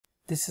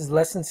This is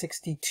lesson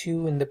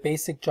 62 in the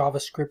Basic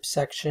JavaScript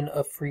section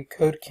of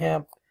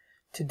freeCodeCamp.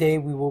 Today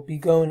we will be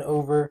going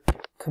over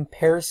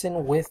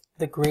comparison with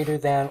the greater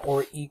than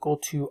or equal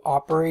to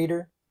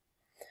operator.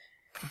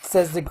 It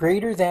says the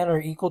greater than or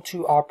equal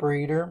to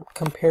operator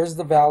compares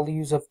the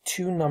values of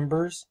two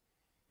numbers.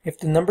 If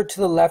the number to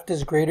the left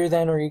is greater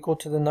than or equal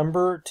to the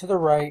number to the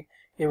right,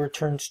 it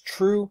returns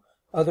true,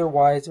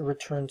 otherwise it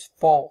returns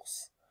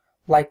false.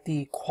 Like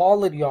the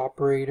equality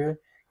operator,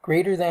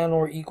 greater than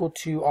or equal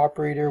to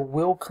operator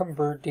will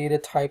convert data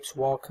types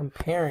while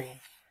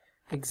comparing.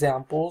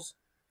 Examples: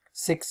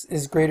 6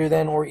 is greater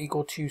than or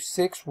equal to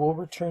 6 will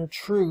return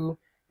true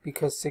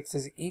because 6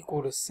 is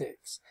equal to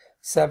 6.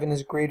 7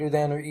 is greater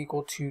than or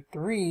equal to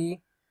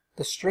 3,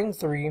 the string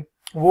 3,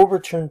 will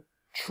return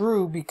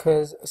true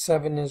because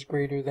 7 is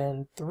greater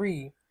than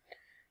 3.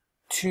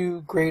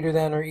 2 greater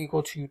than or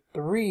equal to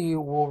 3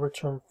 will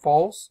return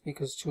false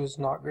because 2 is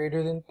not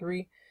greater than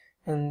 3.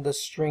 And the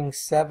string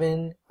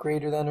 7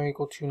 greater than or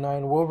equal to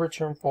 9 will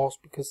return false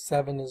because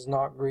 7 is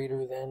not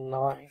greater than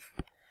 9.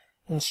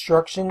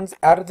 Instructions: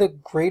 add the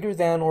greater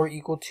than or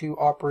equal to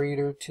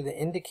operator to the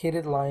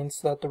indicated line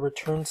so that the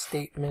return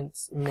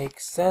statements make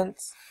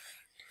sense.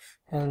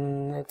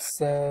 And it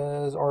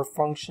says our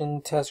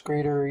function test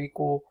greater or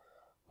equal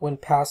when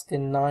passed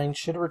in 9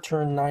 should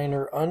return 9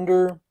 or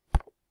under.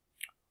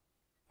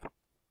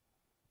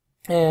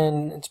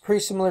 And it's pretty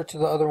similar to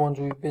the other ones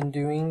we've been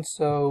doing.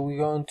 So we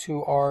go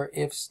into our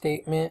if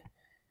statement,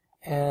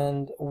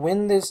 and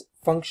when this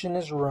function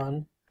is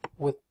run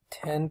with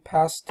 10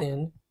 passed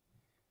in,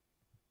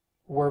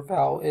 where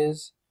val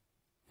is,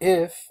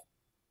 if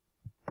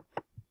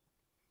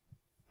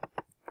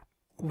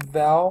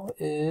val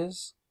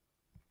is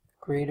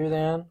greater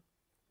than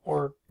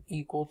or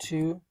equal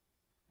to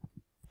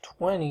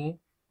 20,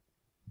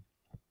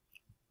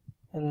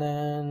 and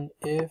then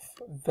if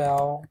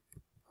val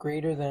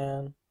greater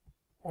than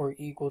or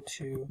equal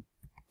to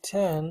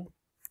 10,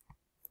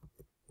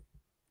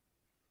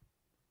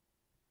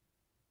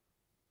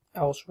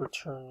 else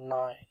return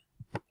 9.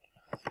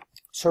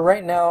 So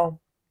right now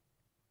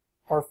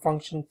our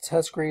function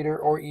test greater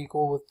or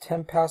equal with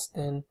 10 passed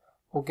in,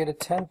 we'll get a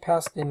 10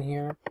 passed in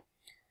here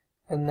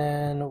and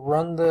then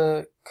run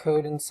the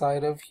code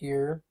inside of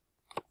here.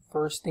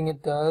 First thing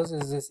it does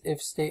is this if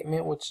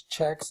statement, which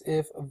checks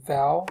if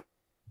val,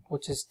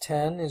 which is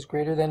 10, is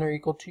greater than or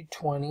equal to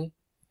 20.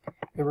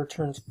 It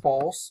returns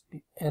false,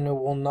 and it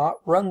will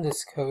not run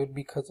this code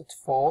because it's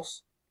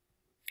false.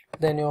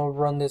 Then it will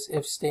run this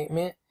if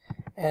statement,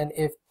 and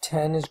if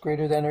 10 is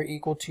greater than or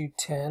equal to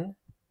 10,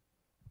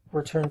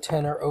 return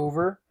 10 or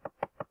over.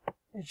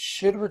 It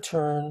should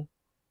return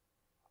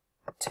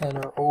 10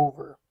 or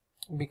over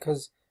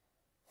because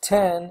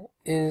 10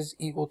 is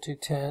equal to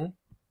 10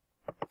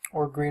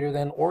 or greater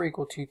than or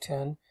equal to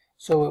 10,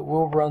 so it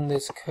will run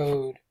this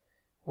code,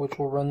 which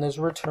will run this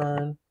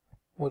return,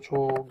 which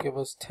will give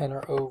us 10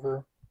 or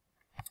over.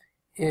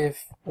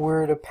 If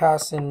we're to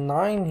pass in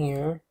 9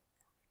 here,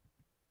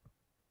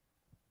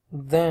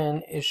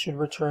 then it should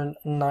return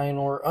 9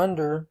 or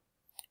under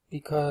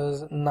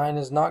because 9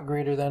 is not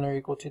greater than or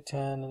equal to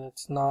 10, and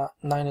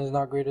 9 is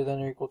not greater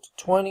than or equal to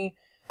 20,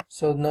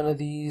 so none of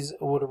these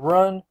would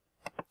run.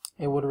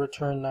 It would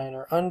return 9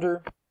 or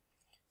under.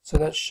 So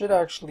that should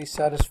actually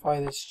satisfy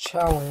this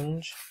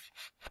challenge,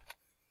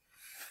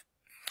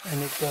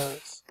 and it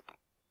does.